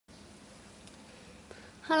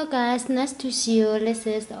Hello guys, nice to see you. This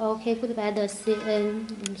is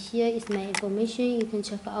okgoodbuy.cn. Here is my information. You can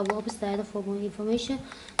check our website for more information.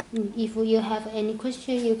 If you have any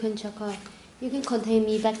question, you can check out. You can contact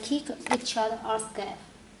me by Kik, chat or Skype.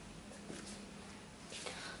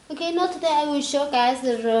 Okay, now today I will show guys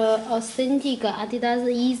the authentic Adidas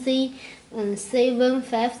Yeezy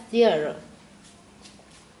 750.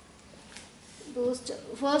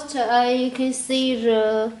 First, you can see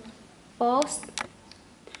the box.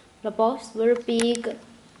 The box very big,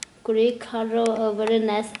 gray color, a very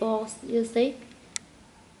nice box. You see.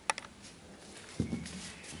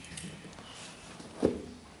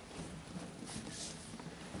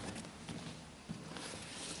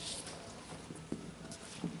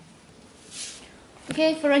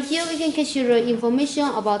 Okay, from here we can get you the information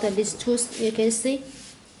about these tools. You can see.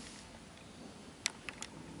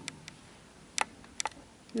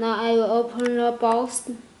 Now I will open the box.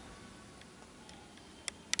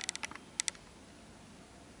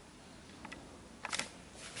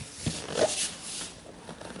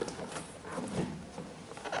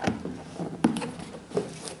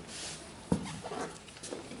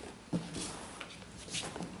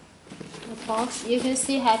 The box you can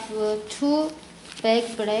see have two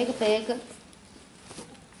black bag.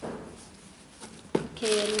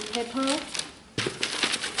 Okay, and paper.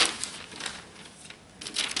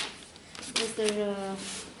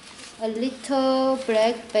 A little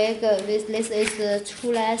black bag with this is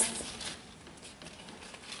shoelace.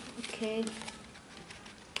 Okay.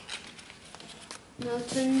 Now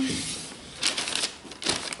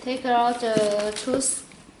take out the tools.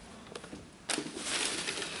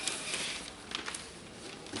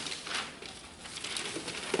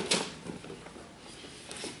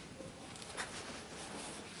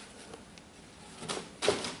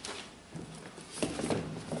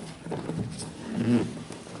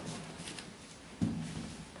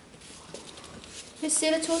 You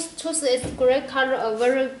see the tooth is gray color, a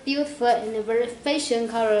very beautiful and very fashion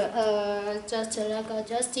color, just like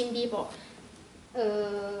Justin Bieber.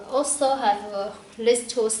 Also have this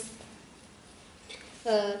tooth.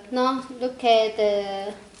 Now look at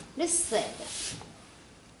this side.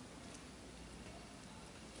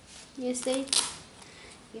 You see,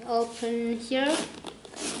 you open here.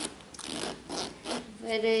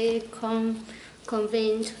 Very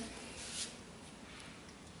convenient.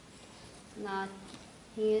 Now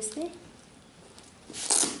you see.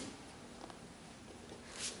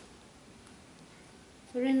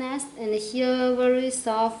 Very nice, and here very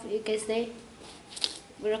soft. You can see,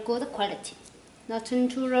 very good quality. Now turn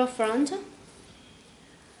to the front.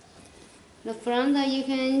 The front you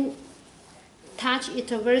can touch it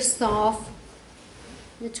very soft.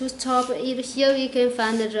 The tooth top here you can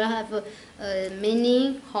find that have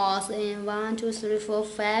many holes, and 1, 2, 3, 4,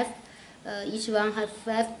 5. Each one have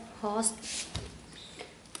 5 holes.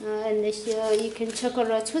 And here you can check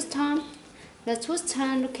the tooth time. The tooth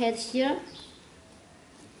time, look at here.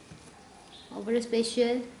 Very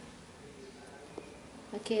special.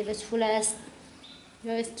 Okay, the shoelace.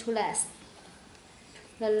 Here is shoelace.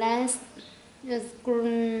 The lace is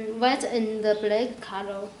green, white and the black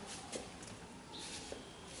color.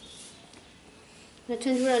 Now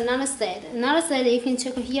turn to another side. Another side you can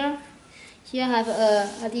check here. Here have I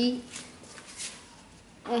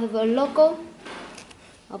have a logo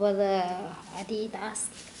about the Adidas.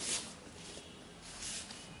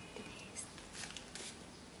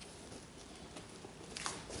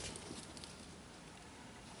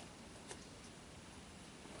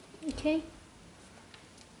 Okay.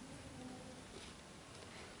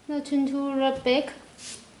 Now turn to the back.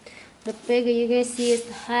 The back you can see is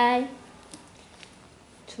high.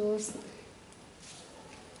 Tools.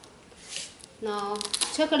 Now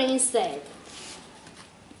check the inside.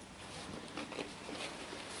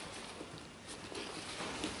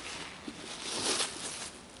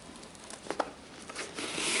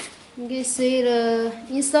 You can see the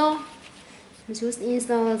insole. Choose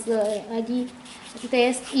insole the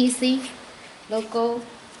Adidas Yeezy logo.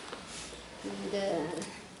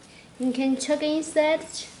 And you can check inside.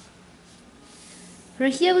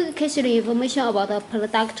 From here we can get the information about the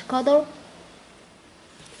product code.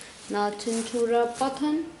 Now turn to the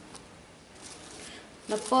button.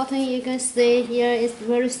 The button you can see here is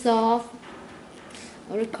very soft,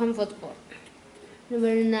 very comfortable,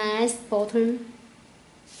 very nice button.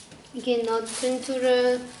 You can now turn to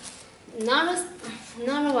the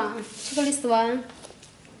another one. Check this one.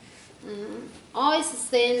 All is the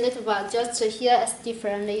same, little but just here is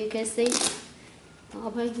different. You can see.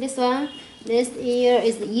 Open this one. This here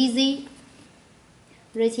is Yeezy.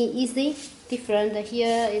 Rating Yeezy. Different.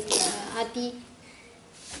 Here is Adidas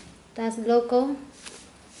logo.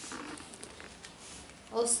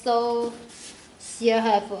 Also, here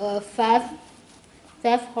have five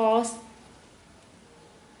horse.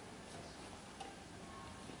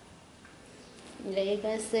 There you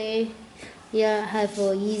can see here have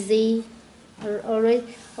Yeezy.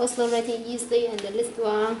 Already also rating Yeezy, and the last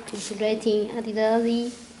one is rating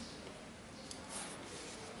Adidas.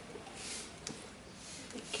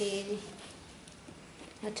 Okay,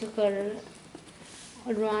 I took her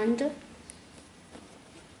around.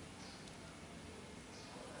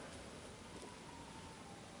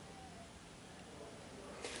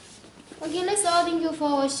 Okay, that's all. Thank you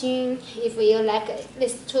for watching. If you like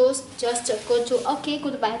this tools, just go to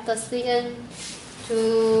okgoodbuy.cn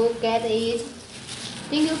to get it.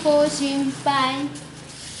 Thank you for watching. Bye.